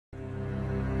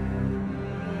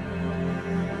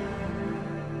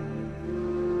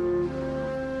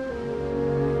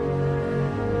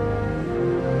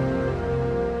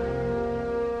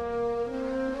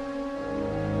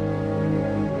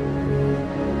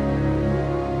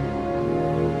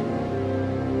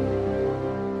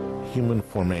human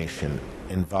formation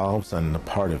involves on the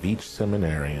part of each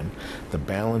seminarian the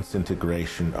balanced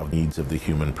integration of needs of the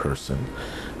human person,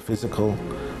 physical,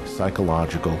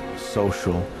 psychological,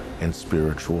 social, and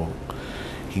spiritual.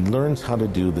 He learns how to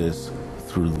do this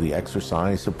through the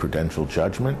exercise of prudential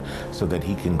judgment so that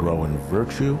he can grow in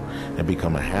virtue and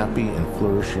become a happy and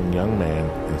flourishing young man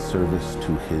in service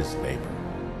to his neighbor.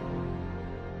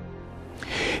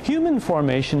 Human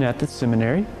formation at the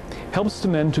seminary helps the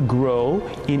men to grow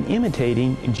in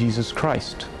imitating Jesus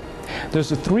Christ.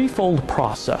 There's a threefold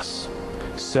process: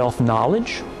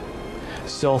 self-knowledge,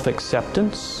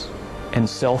 self-acceptance, and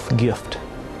self-gift,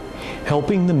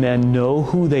 helping the men know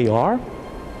who they are,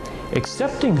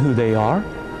 accepting who they are,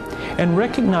 and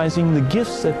recognizing the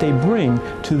gifts that they bring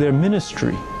to their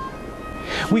ministry.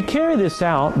 We carry this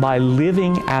out by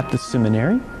living at the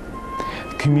seminary,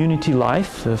 community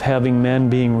life of having men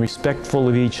being respectful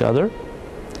of each other.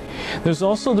 There's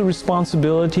also the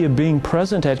responsibility of being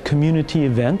present at community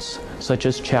events such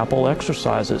as chapel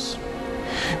exercises.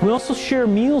 We also share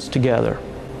meals together.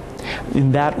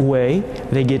 In that way,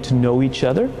 they get to know each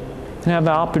other and have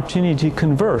the opportunity to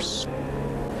converse.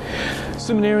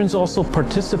 Seminarians also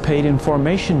participate in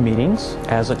formation meetings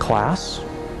as a class.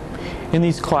 In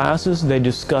these classes, they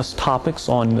discuss topics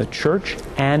on the church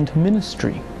and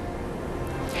ministry.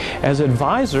 As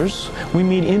advisors, we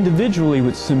meet individually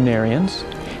with seminarians,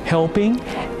 helping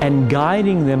and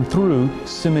guiding them through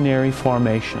seminary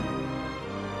formation.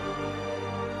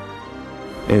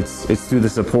 It's through the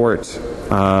support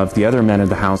of the other men of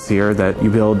the house here that you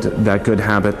build that good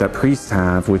habit that priests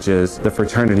have, which is the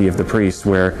fraternity of the priest,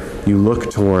 where you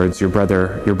look towards your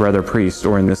brother priest,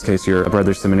 or in this case your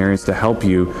brother seminarians, to help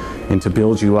you and to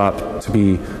build you up to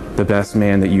be the best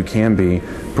man that you can be,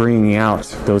 bringing out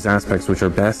those aspects which are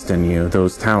best in you,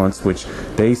 those talents which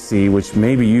they see, which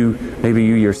maybe you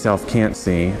yourself can't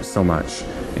see so much,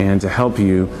 and to help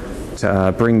you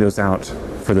to bring those out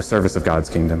for the service of God's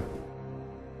kingdom.